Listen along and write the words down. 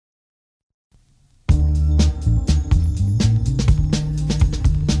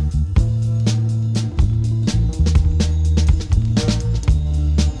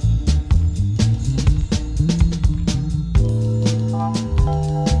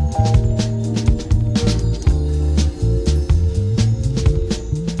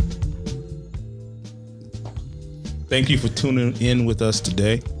Thank you for tuning in with us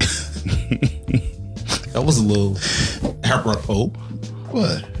today. That was a little apropos.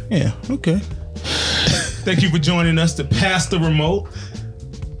 What? Yeah, okay. Thank you for joining us to Pass the Remote,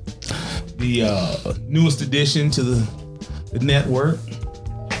 the newest addition to the network,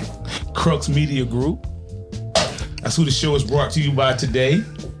 Crux Media Group. That's who the show is brought to you by today.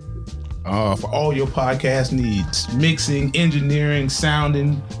 For all your podcast needs, mixing, engineering,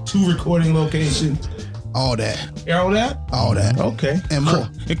 sounding, 2 recording locations. All that. All that? All that. Okay. And more.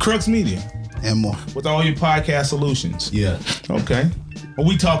 And Crux Media. And more. With all your podcast solutions. Yeah. Okay. What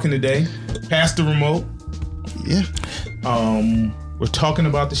we talking today? Pass the Remote. Yeah. We're talking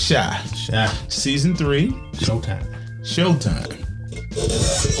about The Chi. Season 3. Showtime.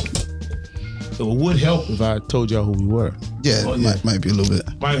 So it would help if I told y'all who we were. Yeah, might be a little bit.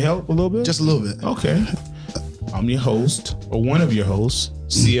 Might help a little bit? Just a little bit. Okay. I'm your host, or one of your hosts,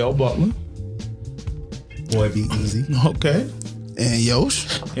 CL Butler. Boy, be easy. Okay. And Yosh.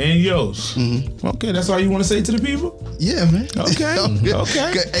 Mm-hmm. Okay, that's all you want to say to the people? Yeah, man. Okay.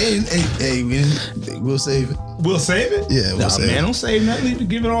 Okay. Hey, man, we'll save it. We'll save it? Yeah, we'll save it. Don't save nothing. Leave it,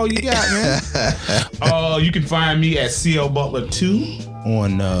 give it all you got, man. You can find me at CL Butler 2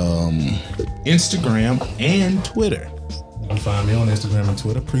 on Instagram and Twitter. You can find me on Instagram and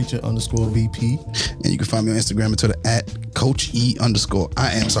Twitter, preacher_BP. And you can find me on Instagram and Twitter at Coach E_.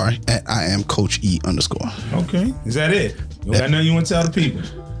 I am Coach E_. Okay. Is that it? You got nothing you want to tell the people?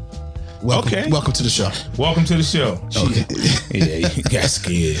 Welcome to the show. Welcome to the show. Okay. Yeah, you got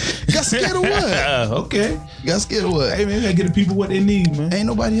scared. Got scared of what? Okay. Got scared of what? Hey, man, gotta get the people what they need, man. Ain't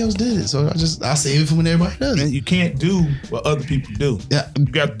nobody else did it, so I save it for when everybody does it. Man, you can't do what other people do. Yeah. You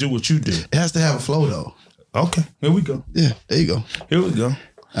got to do what you do. It has to have a flow, though. Okay. Here we go. Yeah, there you go. Here we go. All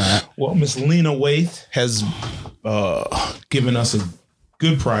right. Well, Miss Lena Waithe has given us a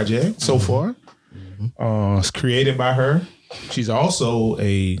good project so far. It's created by her. She's also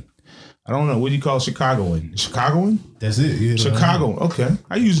I don't know, what do you call Chicagoan? Chicagoan? That's it. Yeah, Chicago. Okay.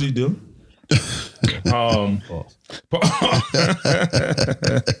 I usually do. The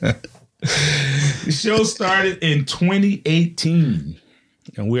show started in 2018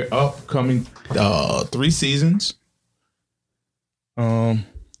 and we're upcoming 3 seasons.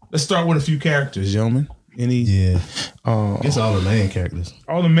 Let's start with a few characters, gentlemen. It's all the main characters.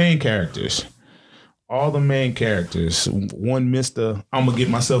 All the main characters. One Mr. I'm gonna get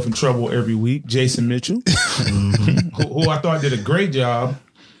myself in trouble every week, Jason Mitchell, who I thought did a great job.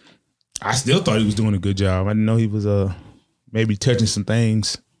 I still thought he was doing a good job. I didn't know he was maybe touching some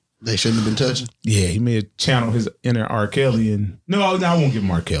things They shouldn't have been touching. Yeah, he may have channeled his inner R. Kelly, and no, I won't give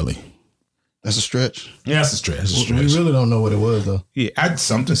him R. Kelly. That's a stretch. Yeah, that's a stretch. We really don't know what it was though. Yeah,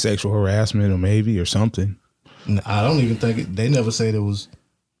 something sexual harassment or something. I don't even think they never said it was.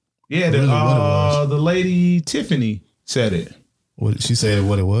 Yeah, the lady Tiffany said it. What she said?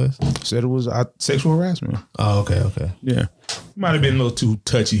 What it was? Said it was sexual harassment. Oh, okay. Yeah, might have been a little too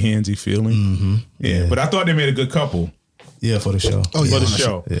touchy handsy feeling. Mm-hmm. Yeah, but I thought they made a good couple. Yeah, for the show. Oh yeah, for the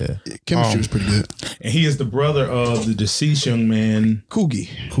show. Yeah, chemistry was pretty good. And he is the brother of the deceased young man, Coogie.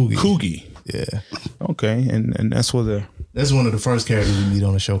 Yeah. Okay, and that's one of the first characters we meet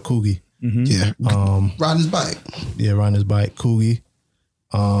on the show, Coogie. Mm-hmm. Yeah. Riding his bike. Yeah, riding his bike, Coogie.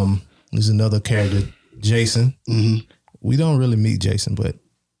 There's another character, Jason. Mm-hmm. We don't really meet Jason, but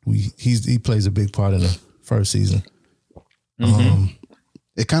he plays a big part in the first season.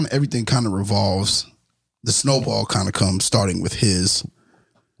 Mm-hmm. Everything kind of revolves. The snowball kind of comes starting with him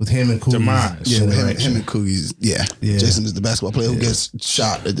and Coogie's demise. Yeah, him and Coogie's. Yeah. Jason is the basketball player who gets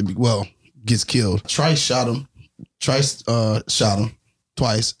shot gets killed. Trice shot him. Shot him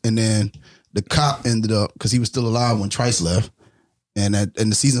twice, and then the cop ended up, because he was still alive when Trice left. And in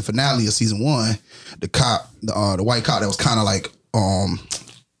the season finale of season 1, the cop, the white cop that was kind of like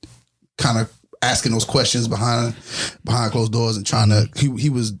asking those questions behind closed doors and trying to, he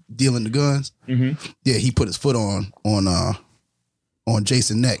was dealing the guns. Mm-hmm. Yeah, he put his foot on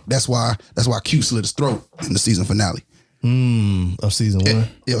Jason's neck. That's why Q slit his throat in the season finale. Of season 1?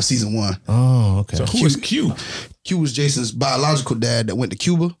 Yeah, of season 1. Oh, okay. So who is Q? Q was Jason's biological dad that went to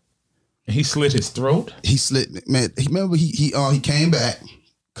Cuba. And he slit his throat? He slit, man, remember he came back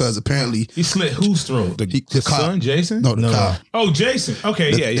because apparently he slit whose throat? The cop, son, Jason? No, the cop. Oh, Jason.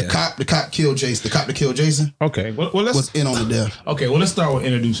 Okay, yeah. The cop killed Jason. The cop that killed Jason. Okay, well let's was in on the death. Okay, well let's start with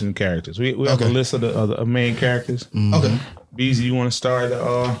introducing the characters. We have a list of the main characters. Mm-hmm. Okay, Beezy, you want to start?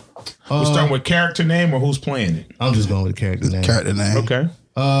 We're starting with character name or who's playing it? I'm just going with the character name. Okay.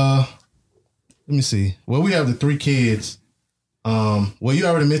 Let me see. Well, we have the 3 kids. Well, you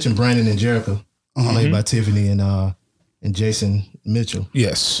already mentioned Brandon and Jerica, played by Tiffany and and Jason Mitchell.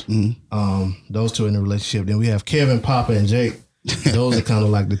 Yes. Those two in a relationship. Then we have Kevin, Papa, and Jake. Those are kind of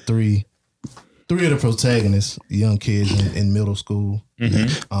like the three of the protagonists, young kids in middle school.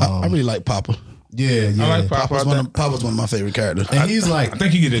 I really like Papa. Yeah. I like Papa. Papa's one of my favorite characters. And he's like, I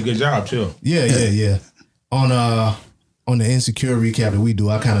think he did a good job too. yeah. On the Insecure recap that we do,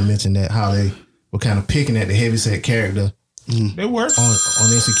 I kind of mentioned that how they were kind of picking at the heavyset character They were.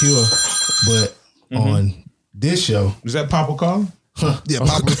 on Insecure, but on this show, Was that Papa calling? Yeah,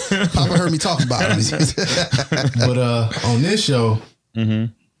 Papa heard me talk about him. but on this show,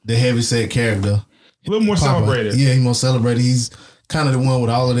 the heavyset character, A little more Papa, celebrated. yeah, he's more celebrated. He's kind of the one with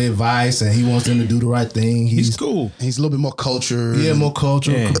all of the advice, and he wants them to do the right thing. He's cool. He's a little bit more cultured. Yeah, more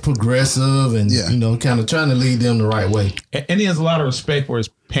cultural, Yeah. progressive, and kind of trying to lead them the right way. And he has a lot of respect for his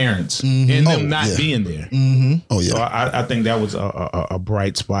parents and them not being there. Oh yeah. So I think that was a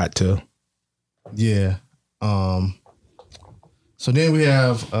bright spot too. Yeah. So then we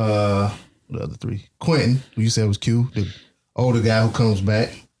have the other three. Quentin, who you said was Q, the older guy who comes back,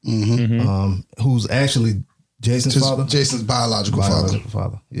 who's actually Jason's father. Jason's biological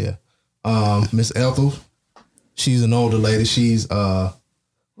father. Yeah. Miss Ethel, she's an older lady. She's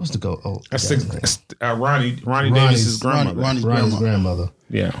what's the go? Oh, That's Ronnie Davis's grandmother. Ronnie's grandmother.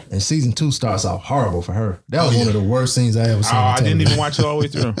 Yeah. And season 2 starts out horrible for her. That was one of the worst scenes I ever seen. I didn't even watch it all the way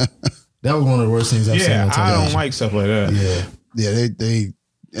through. That was one of the worst scenes I've seen on Yeah, I television. don't like stuff like that. Yeah.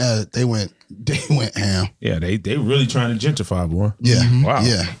 Yeah, they went ham. Yeah, they really trying to gentrify, boy. Yeah. Wow.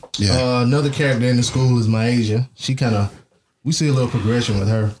 Yeah. Another character in the school is Myasia. She we see a little progression with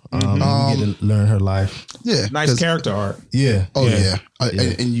her. We get to learn her life. Yeah. Nice character art. Yeah. Oh Yeah.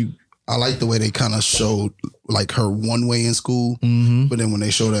 And I like the way they kind of showed like her one way in school, but then when they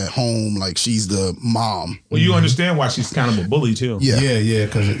showed her at home, like she's the mom. Well, you understand why she's kind of a bully too. Yeah. Yeah.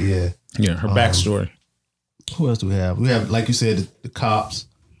 Because Yeah, her backstory. who else do we have? We have, like you said, the cops,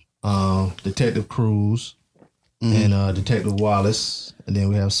 Detective Cruz, and Detective Wallace, and then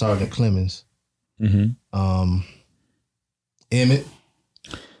we have Sergeant Clemens. Emmett.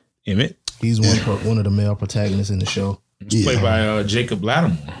 He's one of the male protagonists in the show. It's played by Jacob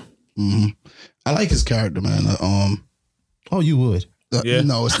Lattimore. I like his character, man. Oh, you would. Yeah.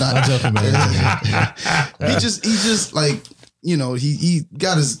 No, it's not. I'm joking, man. He's just like, he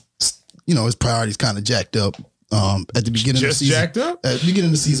got his, his priorities kind of jacked up. At the beginning of the season, jacked up? At the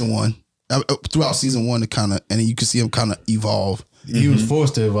beginning of season 1, throughout season 1, and you can see him kind of evolve. He was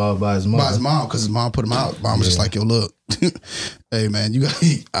forced to evolve by his mom. By his mom, because his mom put him out. Mom was just like, yo, look, hey man,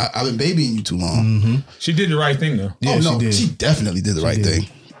 I've been babying you too long. She did the right thing though. Yeah, no, she did. she definitely did the right thing.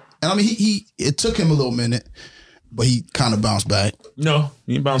 And I mean, it took him a little minute, but he kind of bounced back. No,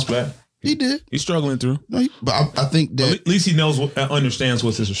 he bounced back. He did. He's struggling through. No, but I think that, At least he knows, understands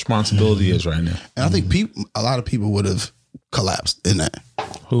what his responsibility is right now. and I think a lot of people would have collapsed in that.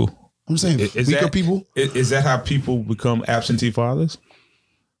 Who? I'm saying weaker people. Is that how people become absentee fathers?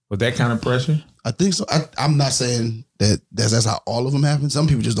 With that kind of pressure? I think so. I'm not saying that's how all of them happen. Some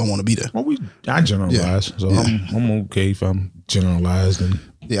people just don't want to be there. Well, I generalize, so I'm okay if I'm generalized.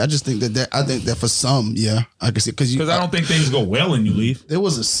 Yeah, I just think I think that for some, I can see because I don't think things go well and you leave. There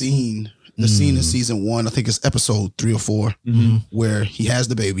was a scene, scene in season 1, I think it's episode 3 or 4, where he has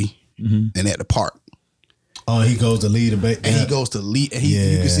the baby and at the park. Oh, he goes to lead a baby. And he goes to lead, and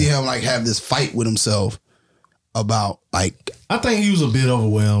you can see him like have this fight with himself about like. I think he was a bit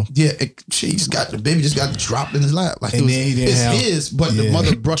overwhelmed. Yeah, the baby just got dropped in his lap. Like And then he didn't have- his, but the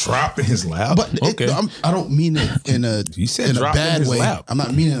mother brushed. Dropped in his lap. But okay. I don't mean it in a You said in a dropped in bad his way. lap. I'm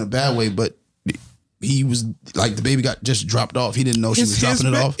not meaning it in a bad way, but he was like the baby got just dropped off. He didn't know she was dropping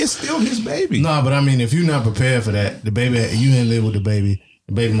it off. It's still his baby. No, but I mean, if you're not prepared for that, the baby, you didn't live with the baby.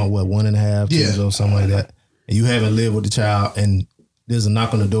 The baby might, 1.5, 2 years old, something like that. And you haven't lived with the child, and there's a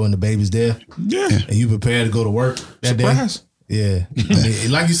knock on the door and the baby's there. Yeah. And you prepared to go to work that Surprise. day. Yeah. I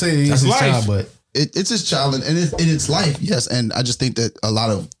mean, like you say, it's That's his life. child, but It's his child, and it's life. Yes, and I just think that a lot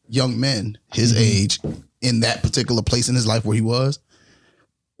of young men his age in that particular place in his life where he was,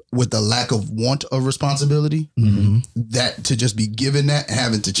 with the lack of want of responsibility, that to just be given that,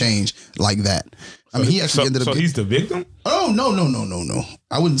 having to change like that. I mean, he actually ended up. So he's the victim? Oh no!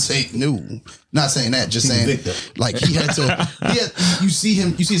 I wouldn't say no. Not saying that. Just saying like he had to. You see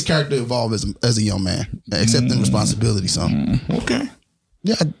his character evolve as a young man, accepting responsibility. So Okay.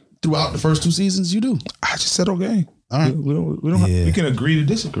 yeah, throughout the first 2 seasons, you do. I just said okay. All right. We don't we can agree to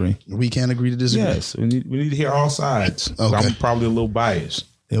disagree. We can't agree to disagree. Yes. We need to hear all sides. Okay. I'm probably a little biased.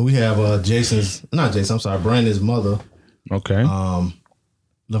 then we have Brandon's mother, Okay.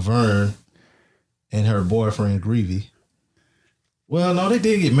 Laverne, and her boyfriend, Greavy. Well, no, they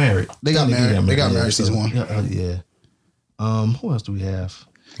did get married. They got married. They got married yeah, season 1. Yeah. Who else do we have?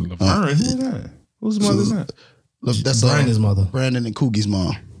 Laverne. Who's that? Whose mother's that? Look, that's Brandon's mother. Brandon and Coogie's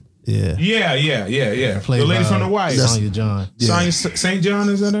mom. Yeah. Yeah. Played The lady by from The Wire. Sonya John. Sonya St. John,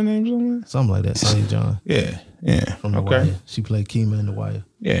 is that her name somewhere? Something like that. Sonya John. Yeah. From The Wire. She played Kima in The Wire.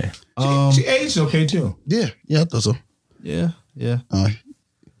 Yeah. She aged okay too. Yeah, I thought so. Yeah.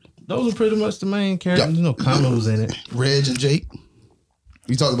 Those are pretty much the main characters. Yep. You know, Kama was in it. Reg and Jake.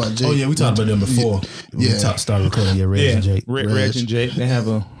 We talked about Jake. Oh yeah, we talked about them before. Yeah. We started recording. Yeah, Reg and Jake. Reg and Jake. They have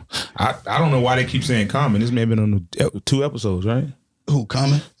a. I don't know why they keep saying Common. This may have been on the 2 episodes, right? Who,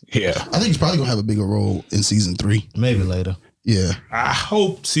 Common? Yeah. I think he's probably gonna have a bigger role in season 3. Maybe later. Yeah. I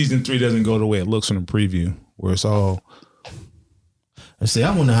hope season 3 doesn't go the way it looks from the preview, where it's all. Let's see.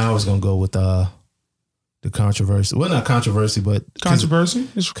 I wonder how it's gonna go with the controversy. Well, not controversy, but Controversy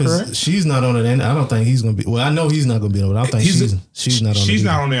is correct. Because she's not on it, and I don't think he's gonna be. Well, I know he's not gonna be on it. But I don't think she's not on it. She's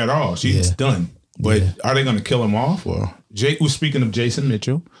not either. on there at all. She's done. But are they going to kill him off? Or Jake was speaking of Jason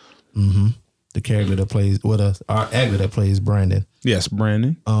Mitchell. Mm-hmm. The character that plays our actor that plays Brandon. Yes,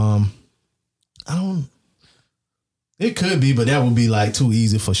 Brandon. I don't. It could be, but that would be like too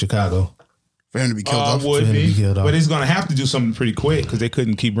easy for Chicago. For him to be killed off. Would For him to be. be killed off. But he's going to have to do something pretty quick because they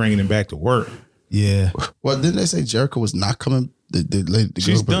couldn't keep bringing him back to work. Yeah. Well, didn't they say Jericho was not coming? The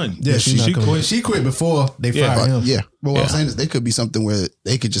She's girl, done. Yeah, she quit. She quit before they fired him. Yeah. Well, what I'm saying is they could be something where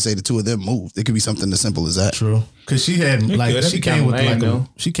they could just say the two of them moved. It could be something as simple as that. True. Because she had she came with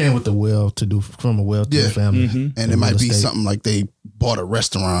she came with the well-to-do from a well-to-do family, and it might be something like they bought a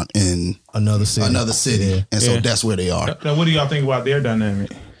restaurant in another city, and so that's where they are. Now, what do y'all think about their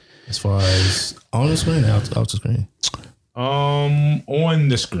dynamic? As far as on the screen, out the screen. On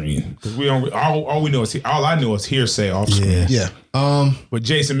the screen, because we don't. All we know is all I know is hearsay off screen. Yeah. But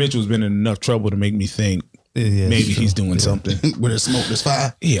Jason Mitchell's been in enough trouble to make me think maybe he's doing something. Where there's smoke, there's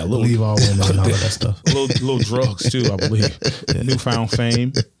fire. Yeah, a little. Leave all women and all of that stuff. little drugs too, I believe. Newfound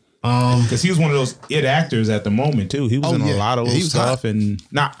fame. Because he was one of those it actors at the moment too. He was in a lot of little stuff, and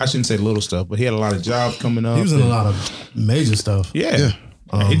I shouldn't say little stuff, but he had a lot of jobs coming up. He was in a lot of major stuff. Yeah.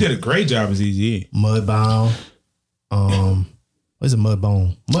 He did a great job as Eazy-E. Mudbound. What's it?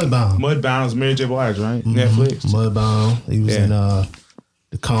 Mudbound. Mudbound was Mary J. Blige, right? Netflix. Mudbound. He was in the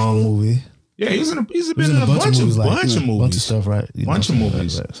Kong movie. Yeah, he's been in a bunch of movies. Bunch of stuff, right? Bunch of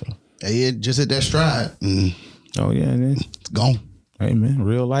movies. Like that, so. Hey, it just hit that stride. Oh yeah, man. It's gone. Hey man,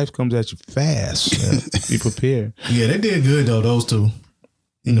 real life comes at you fast. Be prepared. Yeah, they did good though. Those two.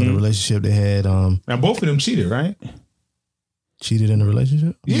 You know the relationship they had. Now both of them cheated, right? Cheated in the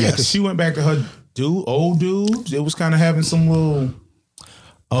relationship? Yeah, because she went back to her old dude. It was kind of having some little.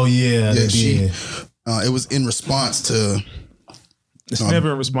 Oh yeah, they did. It was in response to. It's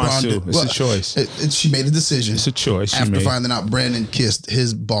never in response to. It's a choice. She made a decision. It's a choice. After finding out Brandon kissed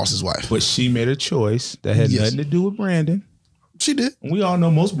his boss's wife. But she made a choice that had nothing to do with Brandon. She did. And we all know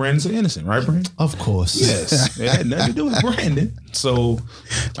most Brandons are innocent, right, Brandon? Of course. Yes. It had nothing to do with Brandon. So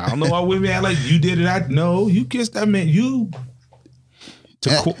I don't know why women act like you did it. No, you kissed that man. You.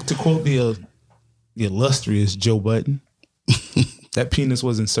 To quote the illustrious Joe Budden, that penis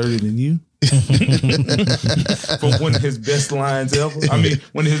was inserted in you. From one of his best lines ever. I mean,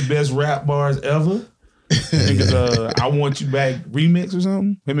 one of his best rap bars ever. I think it's I Want You Back remix or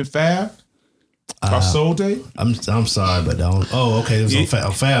something. Him and Fab. Off Soul Tape. I'm sorry, but okay, it was on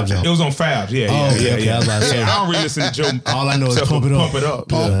Fab Jump. It was on Fab, yeah. Okay. I was about to say, I don't really listen to Joe. All I know is pump it up. Pump it up.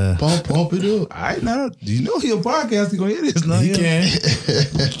 Pump it up. All right, now, do you know he a podcast? He's going to hear this now. He can.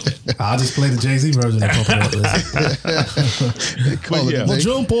 I'll just play the Jay-Z version of Pump It Up.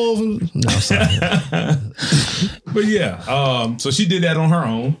 Jump over. No, sorry. But yeah, so she did that on her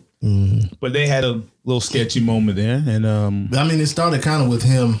own. Mm-hmm. But they had a little sketchy moment there. And I mean, it started kind of with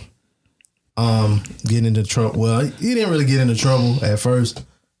him getting into trouble. Well, he didn't really get into trouble at first,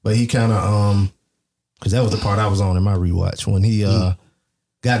 but he kind of because that was the part I was on in my rewatch when he got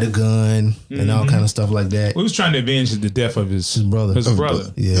the gun and all kind of stuff like that. He was trying to avenge the death of his brother.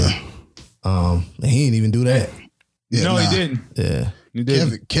 Yeah. And he didn't even do that. Yeah, no, he didn't. Yeah. He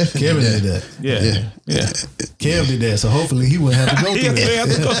didn't. Kevin did that. Yeah. Kev did that, so hopefully he wouldn't have to go through that. He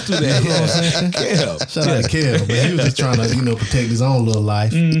have to go through that. You know what I'm saying? Kev. Shout out to Kev. But he was just trying to, protect his own little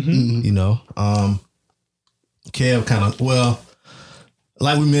life. You know. Kev kind of,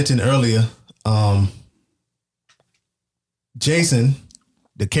 like we mentioned earlier, Jason,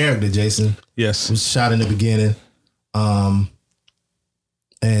 the character Jason, was shot in the beginning. And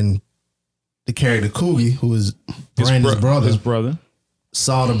the character Coogie, who was Brandon's brother,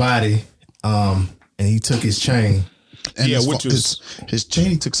 saw the body, and he took his chain. And his chain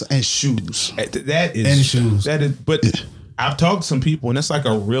he took and shoes. That is and shoes. That is, but I've talked to some people, and that's like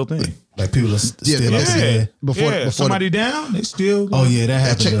a real thing. Like people are still yeah. Before somebody down, they still. Oh yeah, that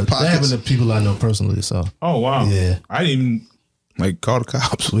happened. check the That happened pockets. to people I know personally. So Oh wow. Yeah. I didn't even call the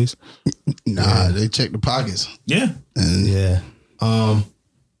cops, please. Nah, they check the pockets. Yeah. And yeah.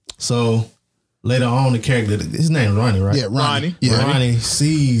 So later on, the character, his name is Ronnie, right? yeah, Ronnie. Yeah. Yeah, Ronnie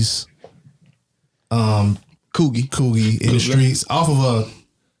sees Coogie in the streets off of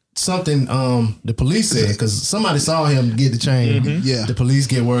something the police said, because somebody saw him get the chain. Yeah. The police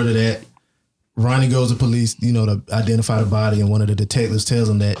get word of that. Ronnie goes to police, to identify the body, and one of the detectives tells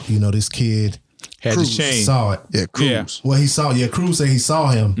him that, this kid Had Cruz the chain. saw it. Yeah, Cruz. Well, he saw, Cruz said he saw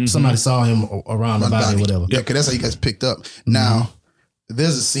him. Somebody saw him around the body or whatever. Yeah, because that's how he gets picked up. Now,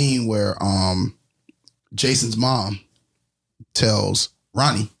 there's a scene where Jason's mom tells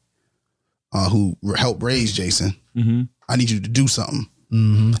Ronnie, who helped raise Jason, I need you to do something.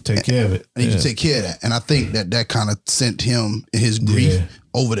 Take care of it. I need you to take care of that. And I think that kind of sent him, his grief,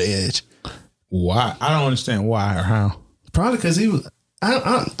 over the edge. Why? I don't understand why or how. Probably because he was. I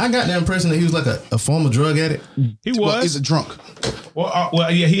got the impression that he was like a former drug addict. He was. Well, he's a drunk Well,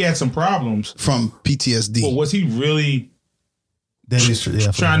 yeah, he had some problems. from PTSD. But was he really That is true.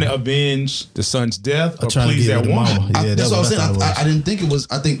 Yeah, trying to avenge the son's death or trying to please get that rid of woman? mama. Yeah, That's what I was saying. thought it was. I didn't think it was.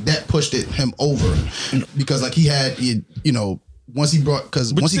 I think that pushed him over because, like, he had, once he brought,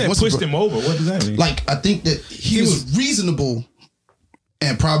 because But once you he said once he pushed brought, him over. What does that mean? like, I think that he was reasonable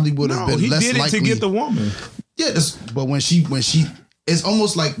and probably would have no, been he less did it likely to get the woman. Yeah, but when she, it's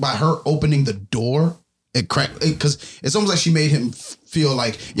almost like by her opening the door, it cracked, because it's almost like she made him feel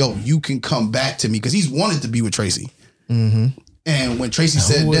like, yo, you can come back to me, because he's wanted to be with Tracy. Mm-hmm. And when Tracy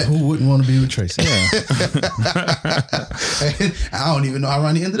said that, who wouldn't want to be with Tracy? Yeah. I don't even know how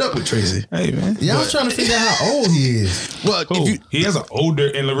Ronnie ended up with Tracy. Hey man, I was trying to figure out how old he is. Well, who? He has an older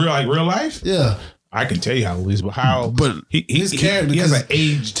in the real life. Yeah. I can tell you how old he is, but how? But his character, he has an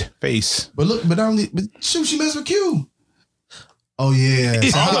aged face. but look, but shoot, she messed with Q. Oh yeah.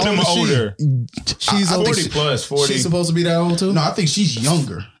 All of them are older. She's 40 plus 40. She's supposed to be that old too. No, I think she's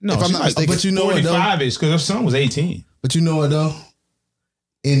younger. No, if I'm she's not like, mistaken. but you know what though? 45ish because her son was 18 But you know what though?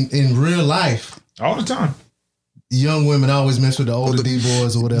 In real life, all the time. young women always mess with the older D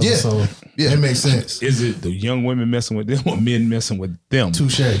boys or whatever. Yeah. So Yeah. it makes sense. Is it the young women messing with them or men messing with them?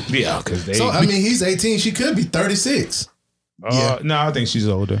 Touche. Yeah, because they. So I mean, he's 18. She could be 36. Yeah. No, I think she's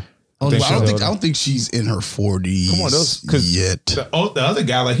older. Oh, think but she's I older. don't think she's in her 40s. Come on, those because yet. the other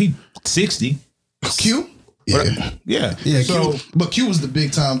guy, like he 60. Q? Yeah. Yeah, Yeah, So Q. But Q was the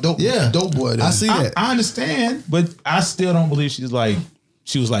big time dope boy. I see that. I understand, but I still don't believe she was like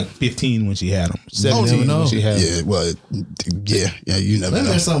 15 when she had him. 17 never know. when she had him. Yeah, well, yeah, you never Let me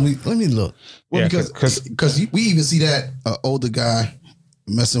know. have something. Let me look. Well, Yeah, because we even see that older guy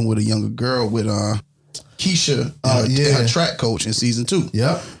messing with a younger girl with Keisha, her track coach in season 2.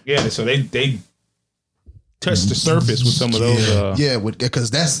 Yep. Yeah, so they touched the surface with some of those. Yeah,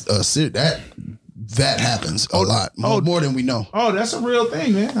 because that's that happens a lot more than we know. Oh, that's a real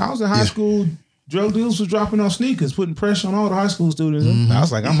thing, man. I was in high school. Drug dealers was dropping off sneakers, putting pressure on all the high school students. I was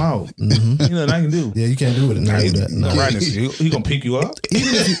like, I'm out. You know what I can do. Yeah, you can't do it. No. Right, he gonna pick you up.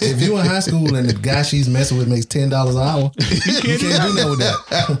 Even if you in high school and the guy she's messing with makes $10 an hour, you can't do that with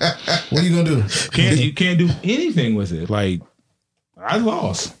that. What are you gonna do? You can't do anything with it. Like I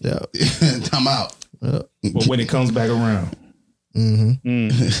lost, Yeah. I'm out. but when it comes back around, and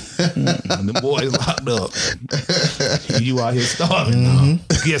the boys locked up, and you out here starving. Now.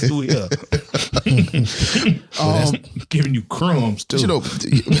 Guess who here? Giving you crumbs too. You know,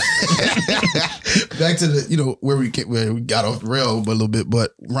 back to the where we got off the rail a little bit,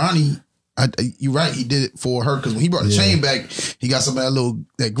 but Ronnie, you're right, he did it for her because when he brought the chain back, he got some of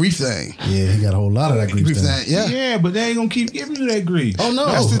that grief thing. Yeah, he got a whole lot of that grief thing. Yeah, but they ain't gonna keep giving you that grief. Oh no!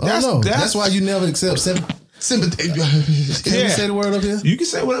 That's why you never accept sympathy. Can you say the word up here? You can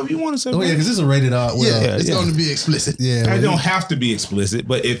say whatever you want to say. Oh yeah, because this is a rated R. It's going to be explicit. Yeah, It don't have to be explicit,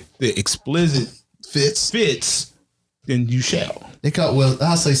 but if the explicit fits, then you shall. They call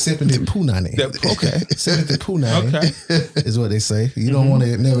I'll say sympathy punani. Okay, sympathy punani is what they say. You don't want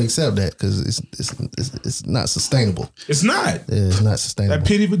to never accept that because it's not sustainable. It's not. Yeah, it's not sustainable. That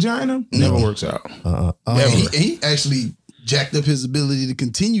pity vagina never works out. He actually jacked up his ability to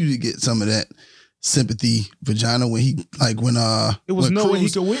continue to get some of that sympathy vagina when it was no way he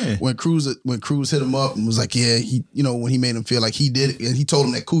could win. When Cruz hit him up and was like, yeah, when he made him feel like he did it, and he told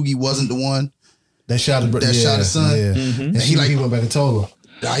him that Coogie wasn't the one that shot his son. Yeah. And he went back and told her.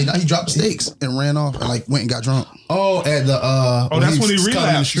 He dropped the stakes and ran off and went and got drunk. Oh, at the that's when he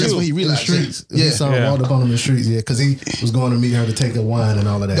relapsed. That's when he relapsed. In the streets. Yeah, he saw him walk up on him in the streets. Yeah, because he was going to meet her to take a wine and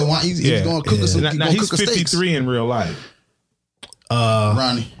all of that. The wine, he was going to cook us. Now he's 53 in real life.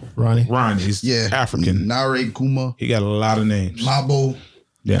 Ronnie's African. Nare Kuma. He got a lot of names. Mabo.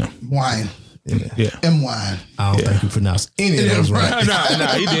 Yeah. Wine. Yeah. M Wine. I don't think he pronounced any of those right. No,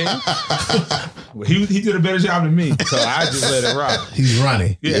 he didn't. Well, he did a better job than me, so I just let it rock. He's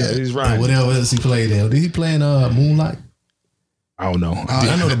Ronnie. Yeah, he's Ronnie. And whatever else he played in. Did he play in Moonlight? I don't know.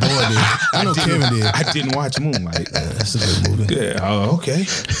 I know the boy did. I know Kevin did. I didn't watch Moonlight. That's a good movie. Yeah. Oh, okay.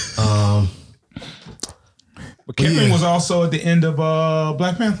 But Kevin was also at the end of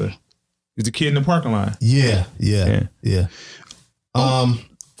Black Panther. He's the kid in the parking lot. Yeah.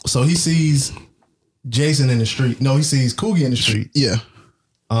 So he sees Jason in the street. No, he sees Coogie in the street. Yeah.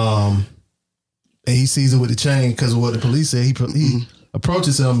 And he sees it with the chain because of what the police said. He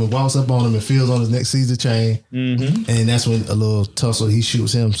approaches him and walks up on him and feels on his neck, sees the chain. Mm-hmm. And that's when a little tussle, he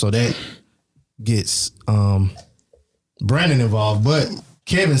shoots him. So that gets Brandon involved. But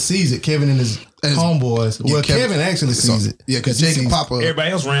Kevin sees it. Kevin and his homeboys. Well, Kevin actually sees it. Yeah, because Jake and Papa.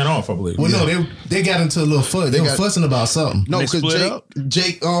 Everybody else ran off, I believe. Well, no, they got into a little fuss. They were fussing about something. No, because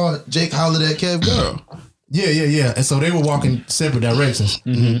Jake hollered at Kev girl. Yeah. And so they were walking separate directions.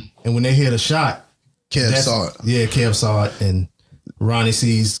 Mm-hmm. And when they hear the shot, Kev saw it. Yeah, Kev saw it. And Ronnie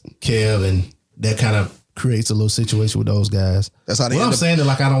sees Kev, and that kind of creates a little situation with those guys. That's how they I'm saying that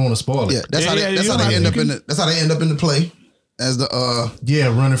like I don't want to spoil it. Yeah, that's how they end up in the. That's how they end up in the play. As the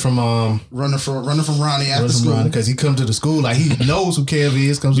running from Ronnie after school because he comes to the school like he knows who Kev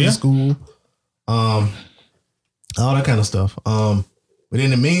is, comes to the school, all that kind of stuff. But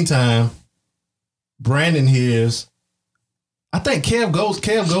in the meantime, Brandon hears. I think Kev goes.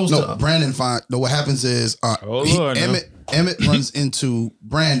 No, Brandon find. No, what happens is Emmett runs into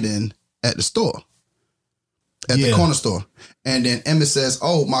Brandon at the store, at the corner store, and then Emmett says,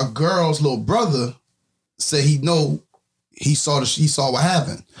 "Oh, my girl's little brother said he saw what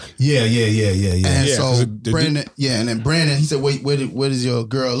happened." Yeah. And so Brandon, and then Brandon, he said, "Wait, where does your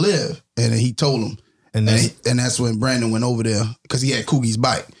girl live?" And then he told him, and that's when Brandon went over there because he had Coogie's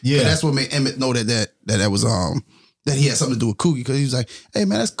bike. Yeah, that's what made Emmett know that was that he had something to do with Coogie because he was like, "Hey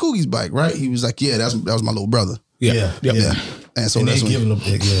man, that's Coogie's bike, right?" He was like, "Yeah, that was my little brother." Yeah. And so that's when giving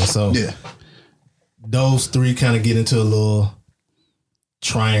him So those three kind of get into a little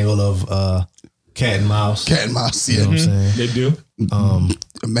triangle of cat and mouse. Yeah. You know what I'm saying? They do.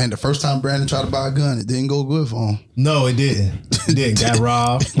 Man, the first time Brandon tried to buy a gun, it didn't go good for him. No, it didn't. It didn't. Got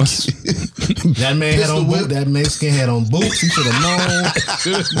robbed. That man had on boots. That Mexican had on boots. He should have known.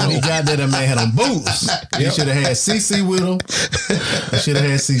 When he got there, that man had on boots. He should have had CC with him. He should have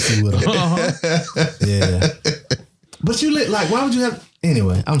had CC with him. Yeah. But you like, why would you have?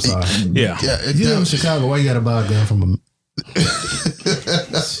 Anyway, I'm sorry. Yeah. You live in Chicago. Why you got to buy a gun from a?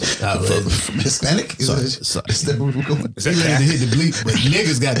 From Hispanic? Sorry. Is that where we're going? He ready to hit the bleep, but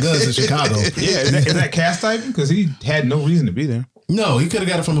niggas got guns in Chicago. Yeah, is that cast typing? Because he had no reason to be there. No, he could have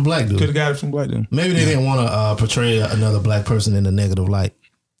got it from a black dude. Could have got it from a black dude. Maybe they didn't want to portray another black person in a negative light.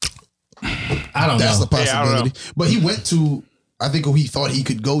 I don't know. That's a possibility. But he went to, I think he thought he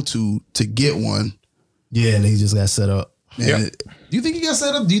could go to get one. Yeah, and he just got set up. Do you think he got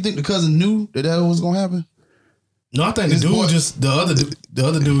set up? Do you think the cousin knew that was going to happen? No, I think the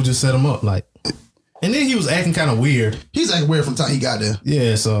other dude just set him up, like, and then he was acting kind of weird. He's acting weird from the time he got there.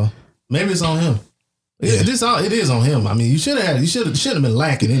 Yeah, so maybe it's on him. Yeah. It is on him. I mean, you should have been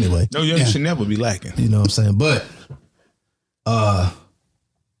lacking anyway. No, you should never be lacking. You know what I'm saying? But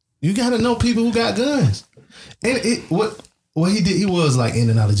you got to know people who got guns. And what he did, he was like in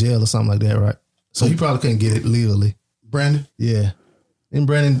and out of jail or something like that, right? So he probably couldn't get it legally. Brandon? Yeah. Didn't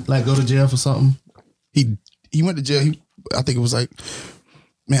Brandon like go to jail for something? He went to jail. I think it was like,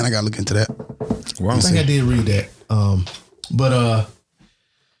 man, I gotta look into that. Well, I think I did read that.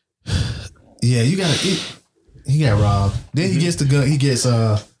 Yeah, you gotta. He got robbed. Then he gets the gun. He gets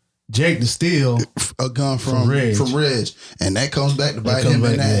Jake to steal a gun from Reg, and that comes back to bite him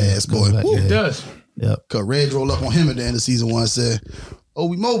in the ass, boy. It does. Yep. Cause Reg rolled up on him at the end of season 1 and said, "Oh,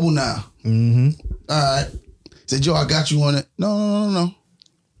 we mobile now." Mm-hmm. All right. Said, "Joe, I got you on it." No.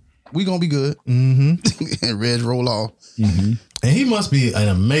 We gonna be good. Mm-hmm. And Reg roll off. Mm-hmm. And he must be an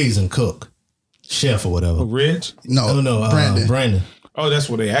amazing cook, chef or whatever. Reg? No, Brandon. Oh, that's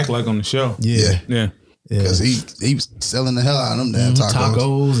what they act like on the show. Yeah. Because he was selling the hell out of them damn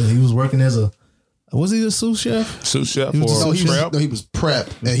tacos, and he was working as was he a sous chef? Sous chef he was prep,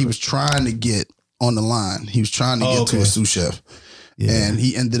 and he was trying to get on the line. He was trying to get to a sous chef, and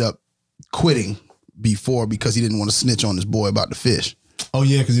he ended up quitting because he didn't want to snitch on his boy about the fish. Oh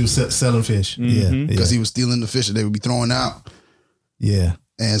yeah, because he was selling fish. Mm-hmm. Yeah, because he was stealing the fish that they would be throwing out. Yeah,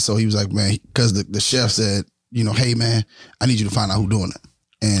 and so he was like, man, because the chef said, you know, hey man, I need you to find out who's doing it.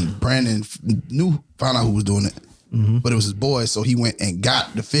 And Brandon found out who was doing it. but it was his boy, so he went and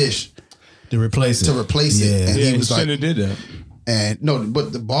got the fish to replace it. And he was like, shouldn't have did that. and no,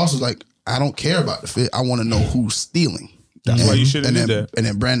 but the boss was like, I don't care about the fish. I want to know who's stealing. That's why you shouldn't and have then, did that. And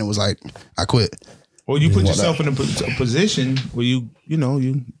then Brandon was like, I quit. Or you put yourself in a position where you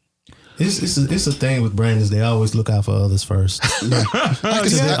It's a thing with Brandons. They always look out for others first. To their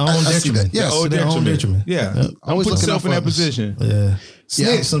own detriment. Yes, to their own detriment. Yeah. Yep. Always put yourself in that position. Yeah.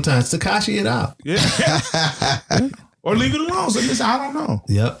 Snitch sometimes. Tekashi it out. Yeah. Or leave it alone. So listen, I don't know.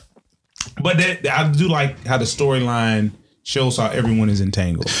 Yep. But I do like how the storyline shows how everyone is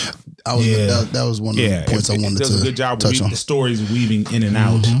entangled. That was one of the points I wanted to does a good job touch on. the stories weaving in and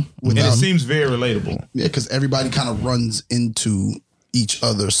out. And it seems very relatable. Yeah, because everybody kind of runs into each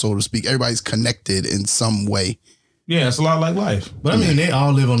other, so to speak. Everybody's connected in some way. Yeah, it's a lot like life. But I mean, they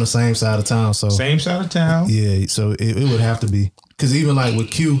all live on the same side of town. So Same side of town. yeah, so it would have to be. Because even like with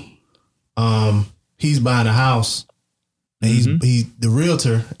Q, he's buying a house. And he's the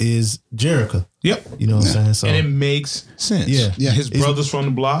realtor is Jericho. Yep. You know what I'm saying? So And it makes sense. Yeah. His brother's from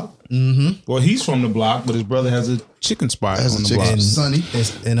the block. Mm-hmm. Well, he's from the block, but his brother has a chicken spot on the block. Sonny.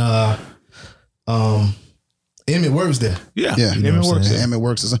 and Emmett works there. Yeah. Yeah. Emmett works there. Emmett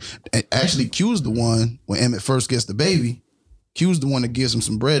works. And actually, Q's the one, when Emmett first gets the baby, Q's the one that gives him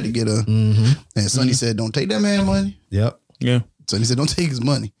some bread to get her. And Sonny said, don't take that man money. Yep. Yeah. Sonny said, don't take his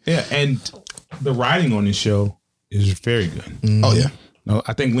money. Yeah. And the writing on this show is very good. Oh, yeah. No,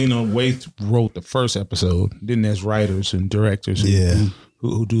 I think Lena Waithe wrote the first episode. Then there's writers and directors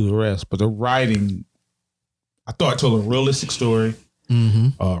who do the rest. But the writing, I thought, told a realistic story,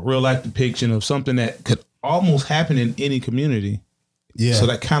 real life depiction of something that could almost happen in any community. Yeah. So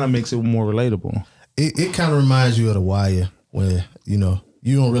that kind of makes it more relatable. It kind of reminds you of The Wire, where you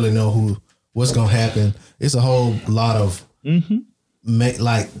don't really know what's gonna happen. It's a whole lot of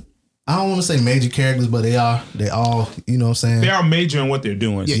I don't want to say major characters, but they all, you know what I'm saying? They are major in what they're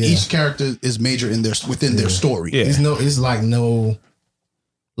doing. Yeah, each character is major in within their story. Yeah. It's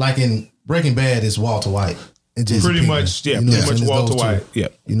like in Breaking Bad, it's Walter White. And Jesse Pretty Pinkman. much, yeah, You know pretty what I'm much saying? It's Walter those two. White. Yeah.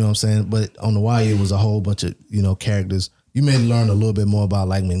 You know what I'm saying? But on The Wire, it was a whole bunch of, characters. You may learn a little bit more about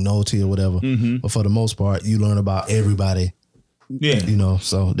like McNulty or whatever, but for the most part, you learn about everybody. Yeah.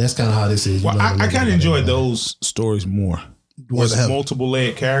 So that's kind of how this is. Well, I kind of enjoyed those stories more. Was have multiple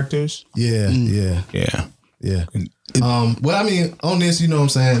layered characters. Yeah. Yeah. Well, I mean, on this, you know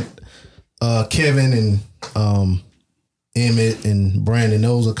what I'm saying? Kevin and Emmett and Brandon,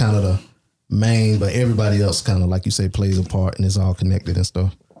 those are kind of the main, but everybody else kind of, like you say, plays a part and it's all connected and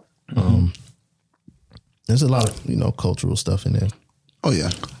stuff. There's a lot of, cultural stuff in there. Oh,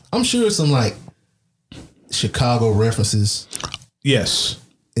 yeah. I'm sure some like Chicago references Yes.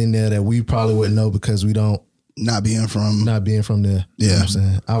 in there that we probably wouldn't know because we don't. Not being from there. You know what I'm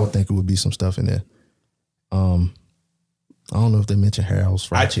saying? I would think it would be some stuff in there. I don't know if they mentioned Harold's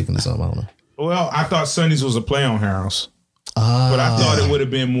fried chicken or something. I don't know. Well, I thought Sonny's was a play on Harold's. But I thought it would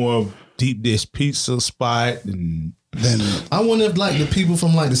have been more of deep dish pizza spot. And then I wonder if like the people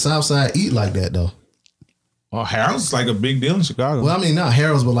from like the South Side eat like that though. Well, Harold's is like a big deal in Chicago. Well, I mean, not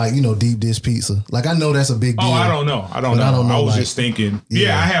Harold's, but like, deep dish pizza. Like, I know that's a big deal. Oh, I don't know. I don't know. I was just thinking.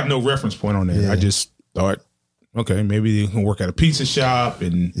 Yeah, I have no reference point on that. Yeah. I just thought, okay, maybe they can work at a pizza shop.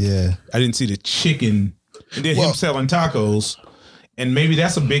 And I didn't see the chicken. And then him selling tacos. And maybe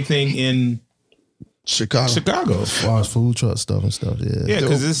that's a big thing in Chicago. As far as food truck stuff and stuff, Yeah,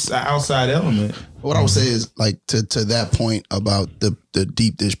 because it's an outside element. What I would say is like to that point about the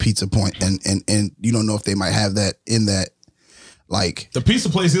deep dish pizza point, and you don't know if they might have that in that, like the pizza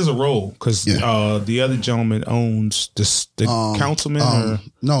place is a role because the other gentleman owns the councilman.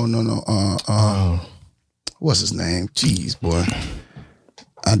 No. What's his name? Jeez, boy.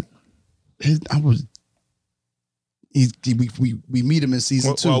 We meet him in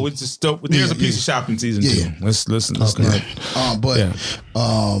season 2. Well, there's a pizza shop in season 2. Let's listen. Like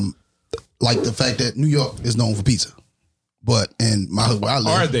the fact that New York is known for pizza, but in where I live,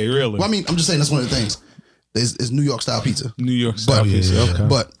 are they really? Well, I mean, I'm just saying that's one of the things. It's New York style pizza. New York style pizza. Okay.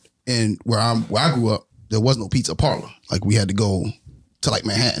 But where I grew up, there was no pizza parlor. Like we had to go to like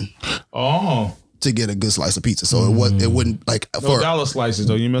Manhattan. Oh. To get a good slice of pizza, so it wouldn't like no dollar slices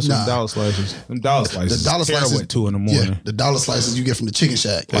though. You mess with dollar slices. Them dollar slices. The dollar slices at 2 in the morning. Yeah, the dollar slices you get from the Chicken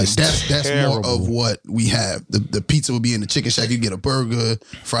Shack. Like that's more of what we have. The pizza would be in the Chicken Shack. You get a burger,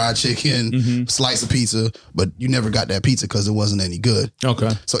 fried chicken, slice of pizza, but you never got that pizza because it wasn't any good.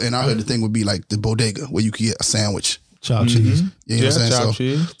 Okay. So and I heard the thing would be like the bodega where you could get a sandwich. Chopped cheese. You know what I'm saying? Chopped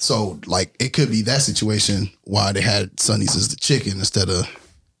cheese. So like it could be that situation why they had Sonny's as the chicken instead of.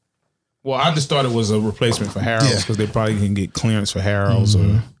 Well, I just thought it was a replacement for Harold's because they probably can get clearance for Harold's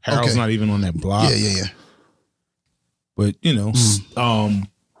or Harold's not even on that block. Yeah. But you know,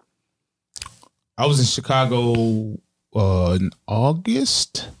 I was in Chicago in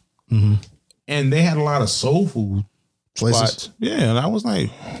August, and they had a lot of soul food spots. Yeah, and I was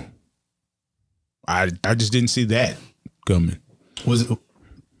like, I just didn't see that coming. Was it?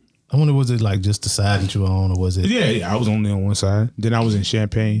 I wonder, was it like just the side that you were on, or was it? Yeah, I was only on one side. Then I was in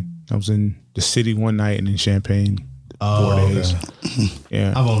Champaign. I was in the city one night and in Champaign 4 days. Okay.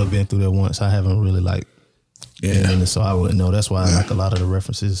 Yeah, I've only been through there once. I haven't really like been in it, so I wouldn't know. That's why I like a lot of the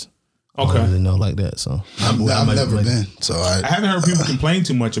references. I don't really know like that. So I've never been. So I haven't heard people complain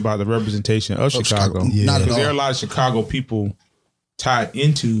too much about the representation of Chicago. Yeah. Not at Because all. there are a lot of Chicago people tied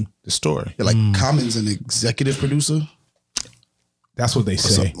into the story. Yeah, like Common's an executive producer. That's what they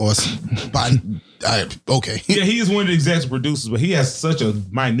say. Okay. Yeah, he is one of the executive producers, but he has such a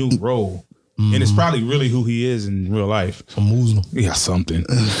minute role. And it's probably really who he is in real life. a Muslim. Yeah, something.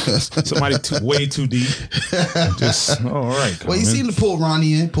 Somebody way too deep. Just, all right. Well, you seem to pull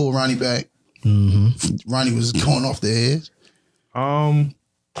Ronnie back. Ronnie was going off the edge.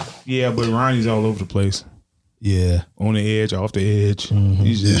 Yeah, but Ronnie's all over the place. Yeah. On the edge, off the edge.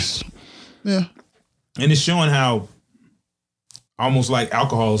 He's just... Yeah. And it's showing how almost like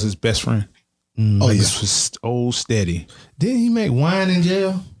alcohol is his best friend. Oh, yeah. This was old steady. Didn't he make wine in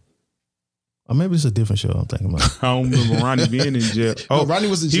jail? Or maybe it's a different show I'm thinking about. I don't remember Ronnie being in jail. Oh, Ronnie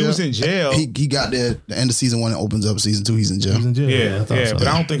was in jail. He was in jail. He got there at the end of season 1 and opens up season 2. He's in jail. He was in jail. Yeah, I thought so. but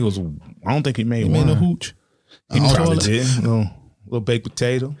I don't think it was. I don't think he made He wine. made no hooch. He probably toilet? did. Little baked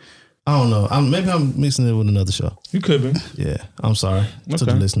potato. I don't know. Maybe I'm mixing it with another show. You could be. Yeah. I'm sorry to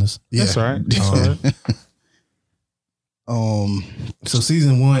the Okay. listeners. Yeah. That's all right. That's all right. So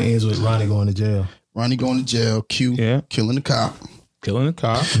season 1 ends with Ronnie going to jail. Ronnie going to jail. Q killing the cop. Killing the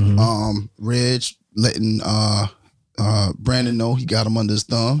cop. Reg letting Brandon know he got him under his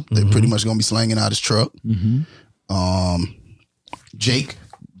thumb. They're pretty much gonna be slanging out his truck. Jake,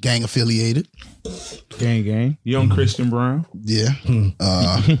 gang affiliated. Gang. Young Christian Brown. Yeah.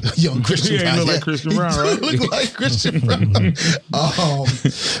 Young Christian Yeah, Brown. he look like Christian Brown, He right? look like Christian Brown.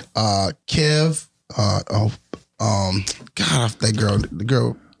 Kev. God, that girl. The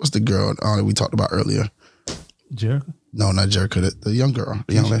girl. What's the girl that we talked about earlier? Jericho? No, not Jericho. The young girl.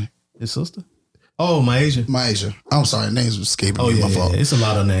 The young lady. His sister? Oh, Myasia. Myasia. I'm sorry, names were escaping me. Yeah, My fault. yeah. It's a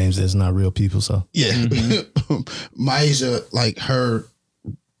lot of names that's not real people, so. Yeah. Myasia, like her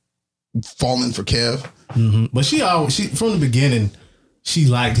falling for Kev. But she from the beginning, she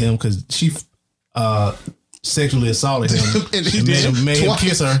liked him because she sexually assaulted him. And She made him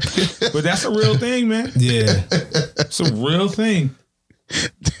kiss her. But that's a real thing, man. Yeah. It's a real thing.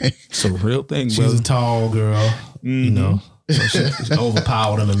 It's a real thing, She's brother. a tall girl, you know. So she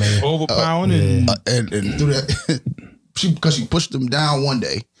overpowered him and made him. Overpowering and And through that, because she pushed him down one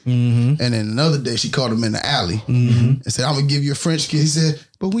day. And then another day she called him in the alley and said, "I'm gonna give you a French kiss." He said,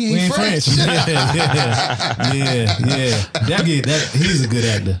 "But we ain't French." yeah. He's a good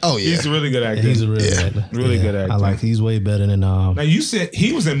actor. Oh yeah, he's a really good actor. He's a really good actor. Really good actor. I like. He's way better than Now you said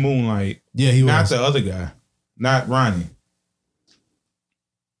he was in Moonlight. Yeah, he Not was. the other guy. Not Ronnie.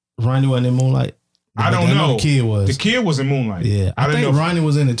 Ronnie wasn't in Moonlight. I don't know. The kid was. The kid was in Moonlight. Yeah, I think didn't know. Ronnie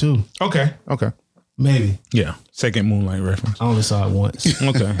was in it too. Okay. Maybe. Yeah. Second Moonlight reference. I only saw it once.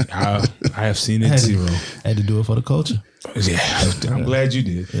 Okay. I have seen it zero. Had to do it for the culture. Yeah. I'm glad you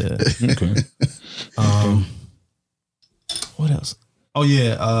did. Yeah. Okay. What else? Oh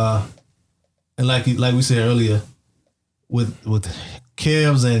yeah. And like we said earlier, with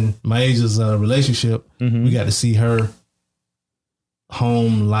Kev's and Myasia's relationship, we got to see her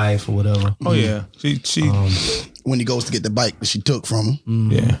home life or whatever. Oh yeah. She when he goes to get the bike that she took from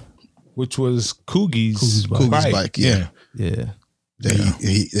him. yeah. Which was Coogie's bike, yeah. Yeah. That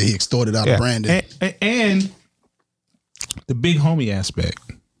he extorted out of Brandon. And the big homie aspect.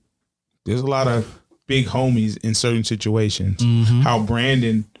 There's a lot of big homies in certain situations. How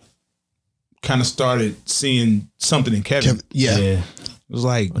Brandon kind of started seeing something in Kevin. Yeah. It was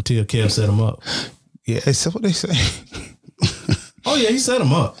like, Until Kev set him up. yeah, that's what they say. Oh yeah, he set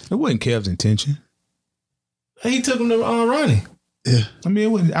him up. It wasn't Kev's intention. He took him to Ronnie. Yeah. I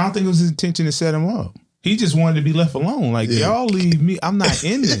mean, I don't think it was his intention to set him up. He just wanted to be left alone. Like, y'all leave me. I'm not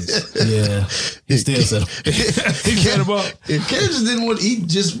in this. Yeah. He still set him. He set him up. If Kev just didn't want, he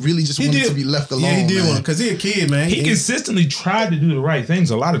just really just wanted to be left alone. Yeah, he did man. want because he's a kid, man. He consistently tried to do the right things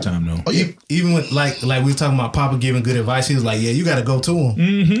a lot of time, though. Oh, yeah. Even with like we were talking about Papa giving good advice, he was like, "Yeah, you got to go to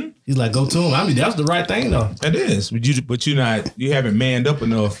him." He's like, "Go to him." I mean, that's the right thing, though. It is, but you haven't manned up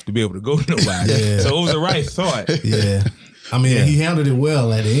enough to be able to go to nobody. Yeah. So it was the right thought. Yeah, I mean, he handled it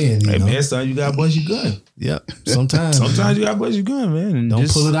well at the end. You Hey know? man, son, you gotta bust your gun. Yep. Sometimes Sometimes you gotta bust your gun, man. And don't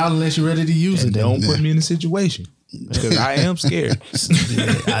just pull it out unless you're ready to use it. don't put me in a situation. because I am scared.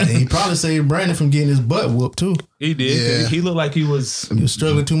 He probably saved Brandon from getting his butt whooped too. He did. Yeah. He looked like he was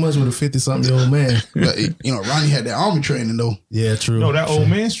struggling too much with a 50-something-year-old man. But Ronnie had that army training though. Yeah, true. No, that old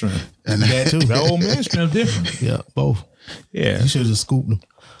man strength. And that too. That old man strength different. Yeah, both. Yeah. You should have just scooped him.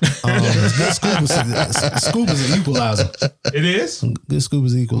 Good scoop is an equalizer. It is? Good scoop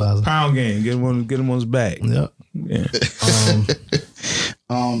is an equalizer. Pound game. Get him on his back. Yep. Yeah.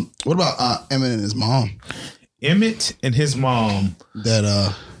 What about Emmett and his mom? Emmett and his mom.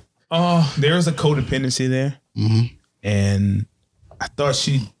 That there's a codependency there. Mm-hmm. And I thought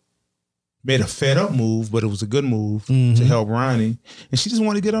she made a fed up move, but it was a good move to help Ronnie. And she just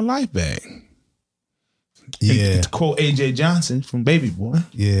wanted to get her life back. Yeah. And to quote AJ Johnson from Baby Boy.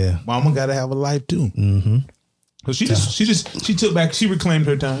 Yeah. Mama gotta have a life too. Mm-hmm. So she took back, she reclaimed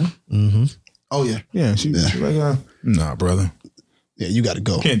her time. Mm-hmm. Oh yeah. Yeah. She was like, nah, brother. Yeah, you got to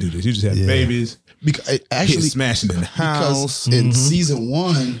go. Can't do this. You just had babies. Because actually smashing in the house. Because in season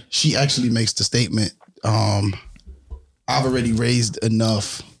 1, she actually makes the statement, I've already raised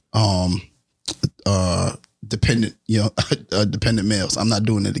enough dependent males. I'm not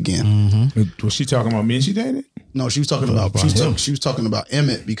doing it again. Mm-hmm. Was she talking about men she dated? No, she was talking about she was talking about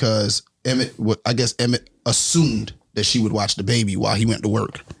Emmett because Emmett assumed that she would watch the baby while he went to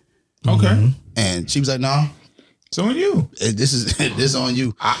work. Okay. And she was like, "Nah, it's on you. This is on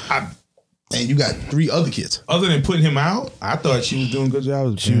you." And you got 3 other kids. Other than putting him out, I thought she was doing a good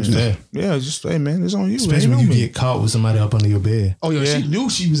job. She was there. Yeah, just hey man, it's on you. Especially when you get caught with somebody up under your bed. Oh yeah, she knew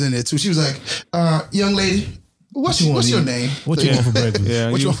she was in there too. She was like, "Young lady, what's your name? What you want for breakfast?"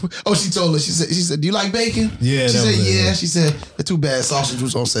 Yeah, she told her. She said, "Do you like bacon?" Yeah, she said, "Yeah." She said, "Too bad sausage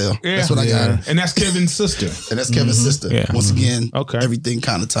was on sale." Yeah. That's what I got her. And that's Kevin's sister. And that's Kevin's sister. Yeah. Once again, everything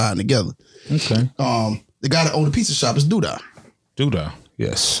kind of tied together. Okay. The guy that owned the pizza shop is Duda. Duda,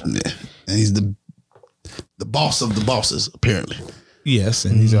 yes. Yeah, and he's the boss of the bosses, apparently. Yes,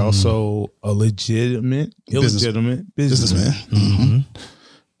 and he's also a illegitimate businessman. Mm-hmm.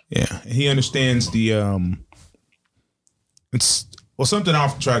 Yeah, and he understands the it's something I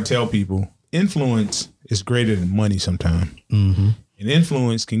often try to tell people. Influence is greater than money sometimes. Mm-hmm. And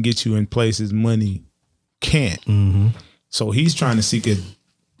influence can get you in places money can't. Mm-hmm. So he's trying to seek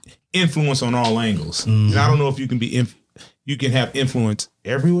influence on all angles. And I don't know if you can you can have influence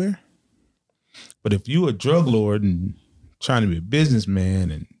everywhere. But if you a drug lord and trying to be a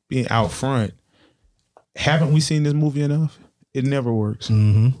businessman and being out front, haven't we seen this movie enough? It never works.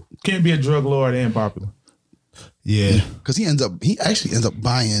 Mm-hmm. Can't be a drug lord and popular. Yeah. Because he actually ends up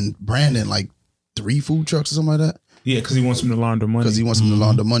buying Brandon like 3 food trucks or something like that. Yeah, because he wants him to launder money. Because he wants him to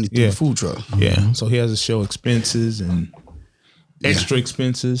launder money through the food truck. Yeah. So he has to show expenses and extra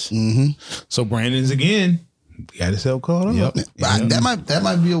expenses. Mm-hmm. So Brandon's again got himself caught up. Yep. But that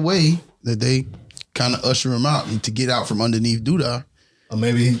might be a way that they kind of usher him out and to get out from underneath Duda. Or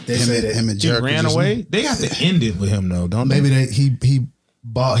maybe they say that him and He Jericho ran away. They got to end it with him though, don't they? maybe he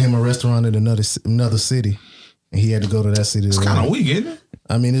bought him a restaurant in another city, and he had to go to that city. It's kind of weak, isn't it?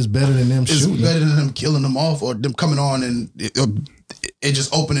 I mean, it's better than them It's shooting. better than them killing them off or them coming on and it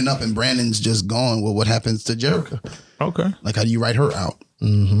just opening up and Brandon's just gone. Well, what happens to Jericho? Okay. Like, how do you write her out?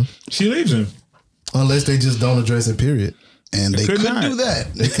 Mm-hmm. She leaves him. Unless they just don't address it, period. And they couldn't do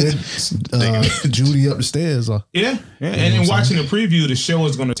that. They could Judy up the stairs. Yeah. And in watching the preview, the show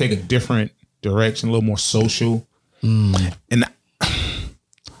is going to take a different direction, a little more social. And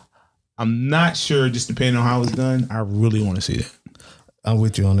I'm not sure, just depending on how it's done, I really want to see that. I'm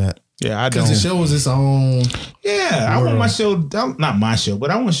with you on that. Yeah, I don't. Because the show is its own. Yeah, I want my show, not my show,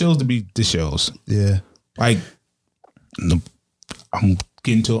 but I want shows to be the shows. Yeah. Like, I'm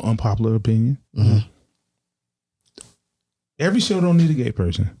getting to an unpopular opinion. Mm-hmm. Every show don't need a gay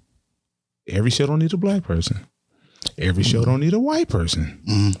person. Every show don't need a black person. Every show don't need a white person.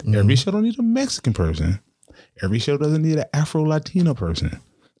 Mm-hmm. Every show don't need a Mexican person. Every show doesn't need an Afro-Latino person.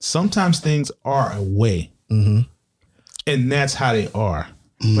 Sometimes things are a way. Mm-hmm. And that's how they are.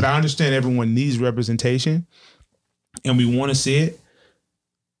 Mm-hmm. But I understand everyone needs representation and we want to see it.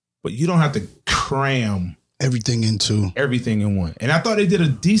 But you don't have to cram everything in one. And I thought they did a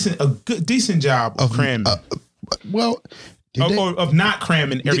decent job of cramming. Of not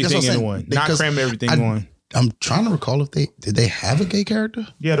cramming everything in one. Not cramming everything in one. I'm trying to recall if did they have a gay character?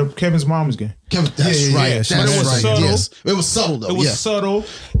 Yeah, Kevin's mom was gay. That's right. That's right. Subtle. Yes. It was subtle though. It was subtle.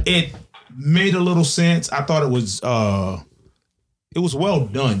 It made a little sense. I thought it was well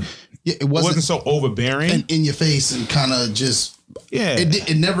done. Yeah, it wasn't so overbearing and in your face and kind of just. Yeah.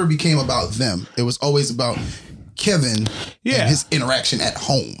 It never became about them. It was always about Kevin and his interaction at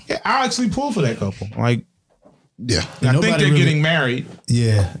home. Yeah, I actually pulled for that couple. Like, Yeah. I think they're getting married.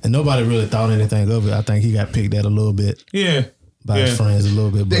 Yeah, and nobody really thought anything of it. I think he got picked at a little bit. Yeah. By his friends a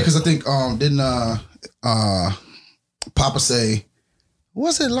little bit. Yeah, because I think didn't Papa say,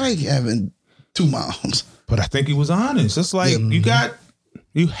 what's it like having 2 moms? But I think he was honest. It's like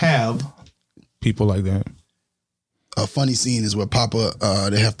you have people like that. A funny scene is where Papa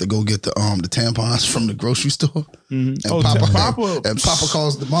they have to go get the tampons from the grocery store, and Papa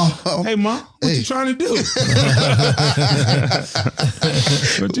calls the mom. Hey, Mom, what you trying to do?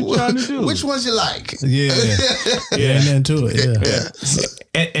 What you trying to do? Which ones you like? Yeah, ain't nothing to it.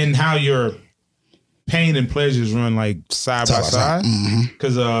 Yeah. And how your pain and pleasures run like side by side.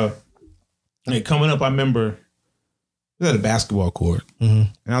 Because coming up, I remember I was at a basketball court, and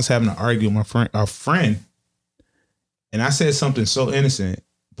I was having an argument with our friend. And I said something so innocent,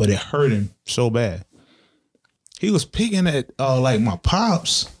 but it hurt him so bad. He was picking at like my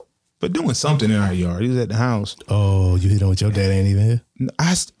pops for doing something in our yard. He was at the house. Oh, you hit on with your dad ain't even here?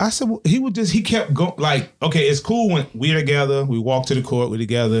 I said, well, he kept going like, okay, it's cool when we're together. We walk to the court, we're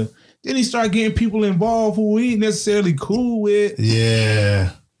together. Then he started getting people involved who we ain't necessarily cool with.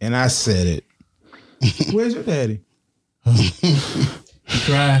 Yeah. And I said it. Where's your daddy? You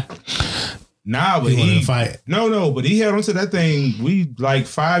cry? Nah, but he fight. No, but he held on to that thing. We like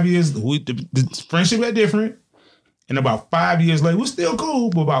 5 years. The friendship got different, and about 5 years later, we're still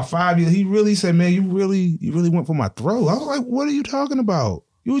cool. But about 5 years, he really said, "Man, you really went for my throat." I was like, "What are you talking about?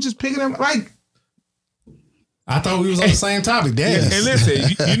 You were just picking up like." I thought we was on the same topic, Dad. And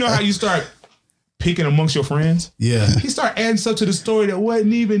listen, you know how you start picking amongst your friends? Yeah. He started adding stuff to the story that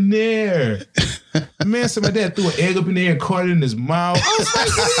wasn't even there. Man said my dad threw an egg up in there and caught it in his mouth. I was like,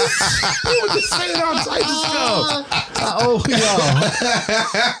 he was just saying all types of stuff. How old y'all?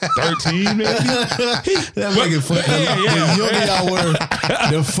 13, maybe. That make it funny. Yeah. The younger y'all were,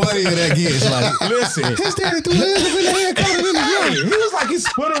 the funnier that gets. Like, listen. His daddy threw an egg up in there and caught it in his mouth. He was like, he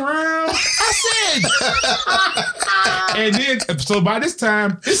spun around. I said. And then, so by this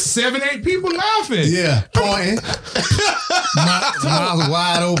time, it's 7-8 people laughing. Yeah, pointing. Mouth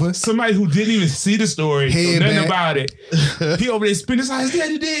wide open. Somebody who didn't even see the story, know nothing back. about it. He over there spinning his eyes.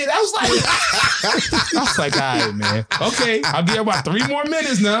 Daddy did. I was like, all right, man. Okay, I'll give you about 3 more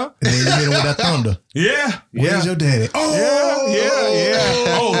minutes now. And then you hit him with that thunder. Yeah. Where's your daddy? Oh,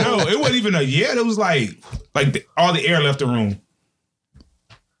 yeah. Oh no, it wasn't even a yeah. It was like all the air left the room.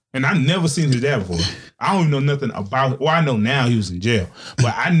 And I never seen his dad before. I don't even know nothing about it. Well, I know now he was in jail,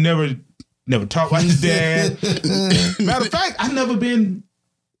 but I never talked about his dad. Matter of fact, I never been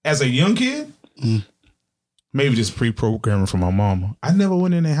as a young kid. Maybe just pre-programming from my mama. I never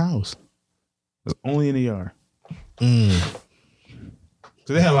went in their house. It was only in the yard. So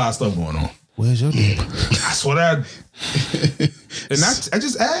they had a lot of stuff going on. Where's your dad? I swear that. And I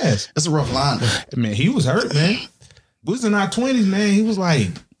just asked. That's a rough line. Man, he was hurt, man. We was in our 20s, man. He was like,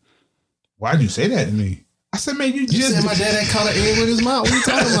 why'd you say that to me? I said, man, you just said my dad ain't caught an egg with his mouth. What are you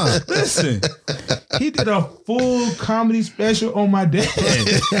talking about? Listen, he did a full comedy special on my dad.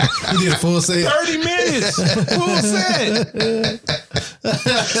 He did a full set. 30 minutes. Full set.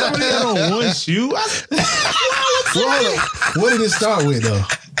 Somebody had on one shoe. What did it start with, though?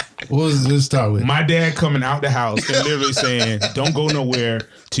 What did it start with? My dad coming out the house and literally saying, don't go nowhere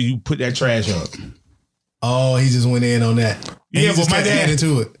till you put that trash up. Oh, he just went in on that. And Yeah, but my dad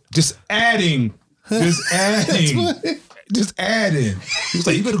into it. Just adding. Just adding. He was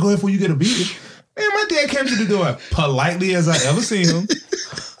like, you better go ahead before you get a beating. Man, my dad came to the door politely as I ever seen him.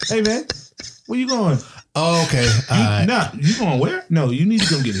 Hey, man, where you going? Oh, okay. You going where? No, you need to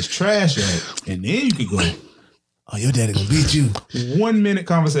go get his trash out, and then you can go. Oh, your daddy gonna beat you. 1 minute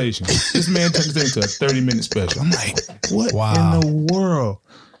conversation. This man turned it into a 30-minute special. I'm like, what in the world?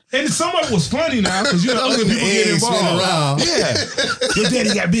 And some of it was funny now because you know other people get involved. Around. Yeah, your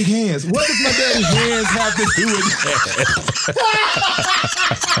daddy got big hands. What does my daddy's hands have to do with that?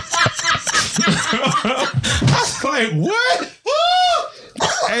 I was like, what?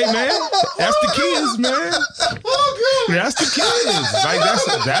 Hey man, that's the kids, man. That's the kids. Like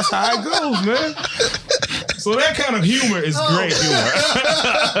that's how it goes, man. So that kind of humor is great humor.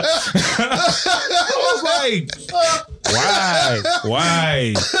 I was like,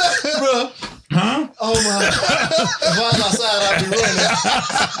 why? Bro. Huh? Oh my. If I was outside, I'd be running.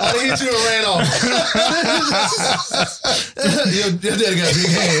 I'd hit you and ran off. Your daddy got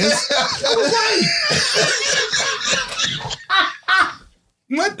big hands.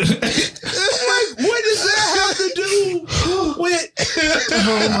 What does that have to do with?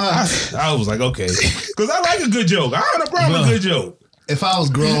 I was like, okay, because I like a good joke. I don't have a problem with a good joke. if I was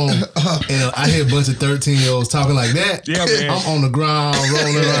grown and I hear a bunch of 13-year-olds talking like that, Yeah, man. I'm on the ground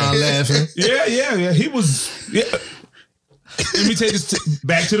rolling around laughing. Yeah. He was. Yeah. Let me take this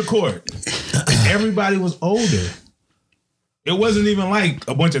back to the court. Everybody was older. It wasn't even like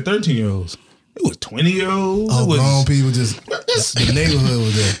a bunch of 13-year-olds. It was 20-year-olds. Oh, it was grown people just the neighborhood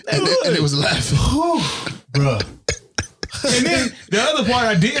was there. And it was laughing. Bruh. And then the other part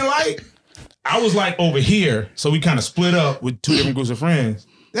I didn't like, I was like over here, so we kind of split up with two different groups of friends.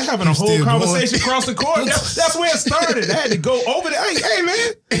 They're having a whole still conversation across the court. That's where it started. I had to go over there. Hey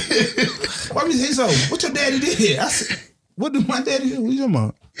man, why me say so? What your daddy did? I said, what did my daddy do? What you talking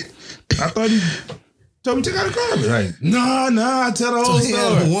about? I thought he told me to take out the garbage. Like, no, I tell the whole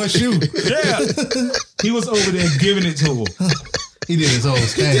story. One shoe. Yeah, he was over there giving it to him. He did his whole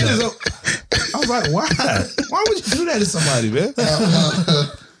stand up. I was like, why? Why would you do that to somebody, man?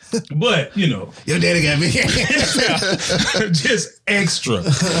 But, you know. Your daddy got me. Just extra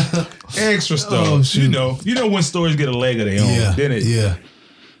stuff. Oh, shoot. You know when stories get a leg of their own. Yeah.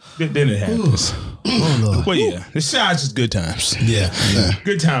 Then it happens. Oh, Lord. But yeah, the shot's just good times. Yeah.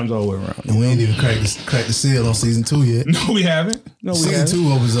 Good times all the way around. And we ain't even cracked the seal on season 2 yet. No, we haven't. Season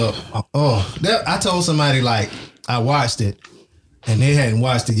 2 opens up. I told somebody like I watched it, and they hadn't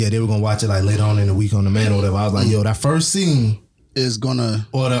watched it yet. They were gonna watch it like later on in the week on demand or whatever. I was like, yo, that first scene is gonna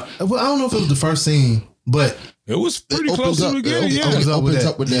well, I don't know if it was the first scene, but it was pretty close to the beginning. It opens up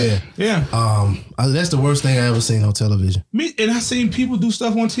with that. Yeah. That's the worst thing I ever seen on television. And I seen people do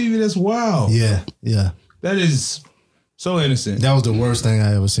stuff on TV that's wild. Yeah. That is so innocent. That was the worst thing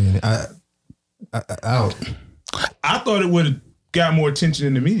I ever seen. I thought it would have got more attention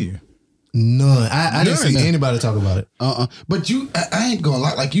in the media. None. I didn't see anybody talk about it. But I ain't gonna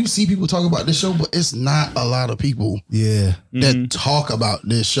lie. Like, you see people talk about this show, but it's not a lot of people. Yeah. That talk about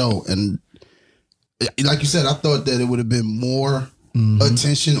this show. And like you said, I thought that it would have been more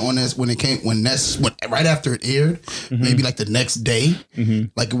attention on this when right after it aired, maybe like the next day,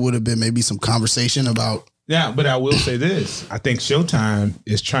 like it would have been maybe some conversation about. Yeah, but I will say this: I think Showtime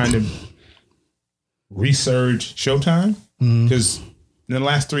is trying to resurge Showtime because in the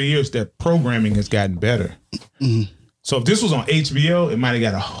last 3 years, their programming has gotten better. So if this was on HBO, it might have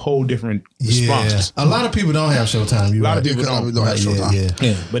got a whole different response. A lot of people don't have Showtime. A lot of people don't have Showtime.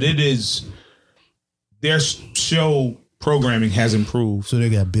 Yeah, but it is their show programming has improved. So they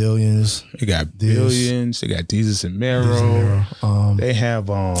got Billions. They got Billions. They got Desus and Mero. They have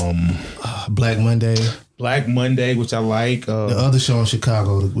Black Monday. Black Monday, which I like. The other show in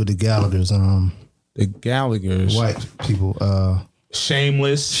Chicago with the Gallaghers. The Gallaghers. White people.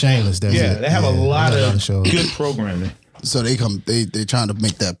 Shameless. That's it. They have a lot of good programming. So they trying to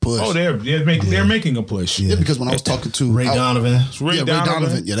make that push. Oh, they're making a push. Yeah, because when I was talking to Ray Donovan. Ray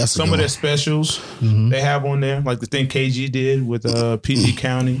Donovan. Yeah, that's some of their specials they have on there, like the thing KG did with PG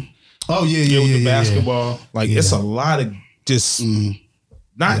County. Oh yeah, with the basketball. Like it's a lot of just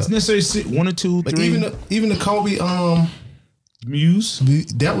not necessarily 1 or 2, like 3. Even the Kobe Muse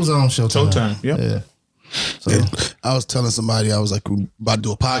that was on Showtime. Yep. Yeah. So I was telling somebody, I was like, we about to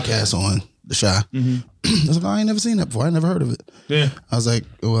do a podcast on The Chi. I was like, I ain't never seen that before. I never heard of it. Yeah. I was like,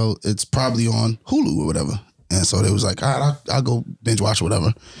 well, it's probably on Hulu or whatever. And so they was like, all right, I'll go binge watch or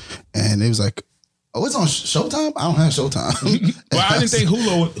whatever. And they was like, oh, it's on Showtime? I don't have Showtime. Well, I didn't think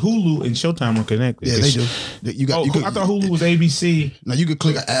Hulu and Showtime were connected. Yeah, they do. I thought Hulu was ABC. No, you could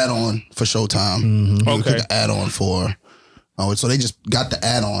click an add-on for Showtime. You could click an add-on for. So they just got the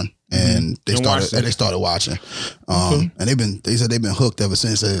add-on and they started watching. And they said they've been hooked ever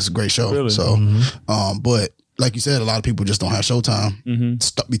since. It's a great show. Really? So, but like you said, a lot of people just don't have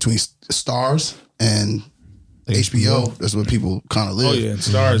Showtime. Between Stars and HBO, that's what people kind of live. Oh yeah,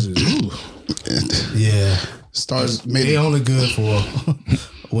 Stars is. Yeah, Stars. They only good for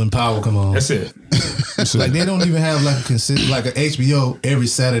when Power come on. That's it. Like they don't even have like a HBO every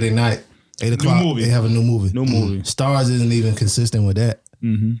Saturday night. 8 o'clock, they have a new movie. Stars isn't even consistent with that.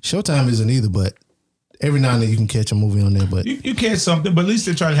 Showtime isn't either, but every now and then you can catch a movie on there. But you catch something, but at least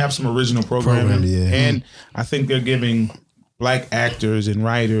they're trying to have some original programming. And I think they're giving Black actors and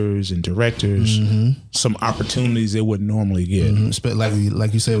writers and directors some opportunities they wouldn't normally get.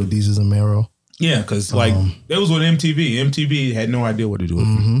 Like you said with Desus and Mero. Yeah, because that was with MTV. MTV had no idea what to do with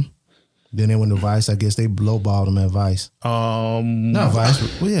them. Then they went to Vice. I guess they lowballed them at Vice. Not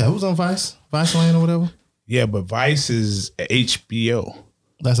Vice. Well, yeah, it was on Vice. Vice Land or whatever. Yeah, but Vice is HBO.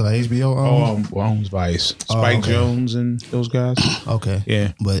 That's what HBO owns? Owns Vice. Spike Jonze and those guys. Okay.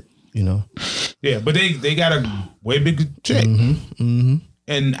 Yeah. But, Yeah, but they got a way bigger check.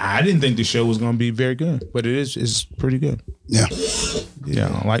 And I didn't think the show was going to be very good, but it's pretty good. Yeah. Yeah,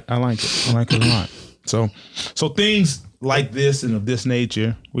 I like it. I like it a lot. So things like this and of this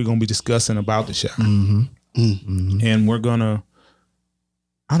nature, we're gonna be discussing about the Chi. And we're gonna,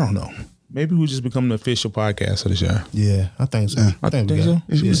 I don't know, maybe we'll just become the official podcast of the Chi. Yeah, I think so. I think we so. got.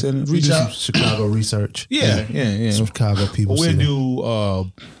 She said, We do some Chicago research. Yeah. Some Chicago people. We'll see that. do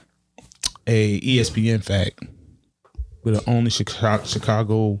a ESPN fact with an only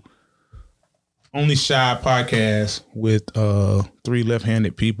Chicago, only Chi podcast with 3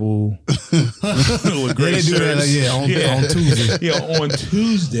 left-handed people with great they do that, shirts. on Tuesday. Yeah, on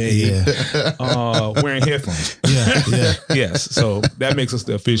Tuesday. Yeah. Wearing headphones. Yeah. Yes, so that makes us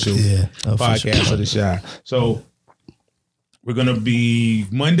the official podcast of the Chi. So we're gonna be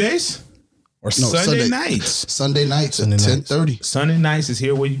Mondays or Sunday nights. Sunday nights at 10:30. Sunday nights is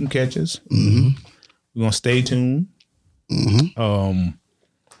here where you can catch us. We're gonna stay tuned.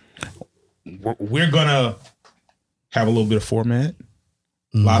 We're gonna have a little bit of format,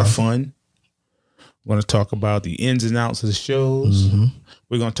 a lot of fun. We're gonna talk about the ins and outs of the shows.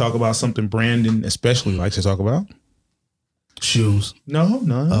 We're gonna talk about something Brandon especially likes to talk about. Shoes. No,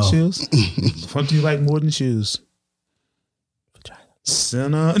 not shoes. Something you like more than shoes.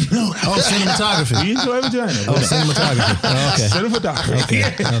 Cinematography. We enjoy vagina. Cinematography. Oh, okay. Cinematography. Okay.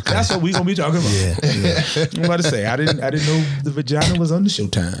 That's what we're gonna be talking about. Yeah. I'm about to say I didn't know the vagina was on the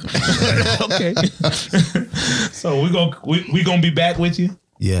Showtime. Okay. So we're gonna be back with you.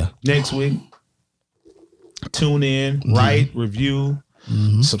 Yeah. Next week. Tune in, write, review,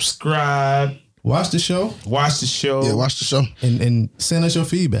 subscribe, Watch the show. watch the show. Yeah, watch the show. And send us your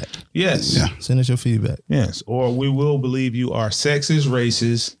feedback. Yes. Yeah. Send us your feedback. Yes. Or we will believe you are sexist,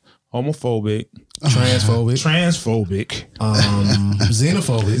 racist, homophobic, transphobic,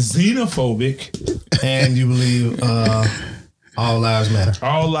 xenophobic, and you believe all lives matter.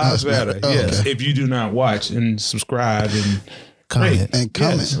 All lives matter. Oh, Yes. okay. If you do not watch and subscribe and Comment. And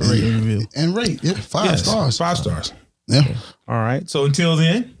comment. Yes. Rate and review. And rate. Yeah, 5 stars. 5 stars. Yeah. All right. So until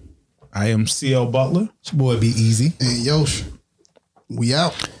then, I am CL Butler. It's your boy Be Easy. And Yosh, we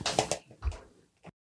out.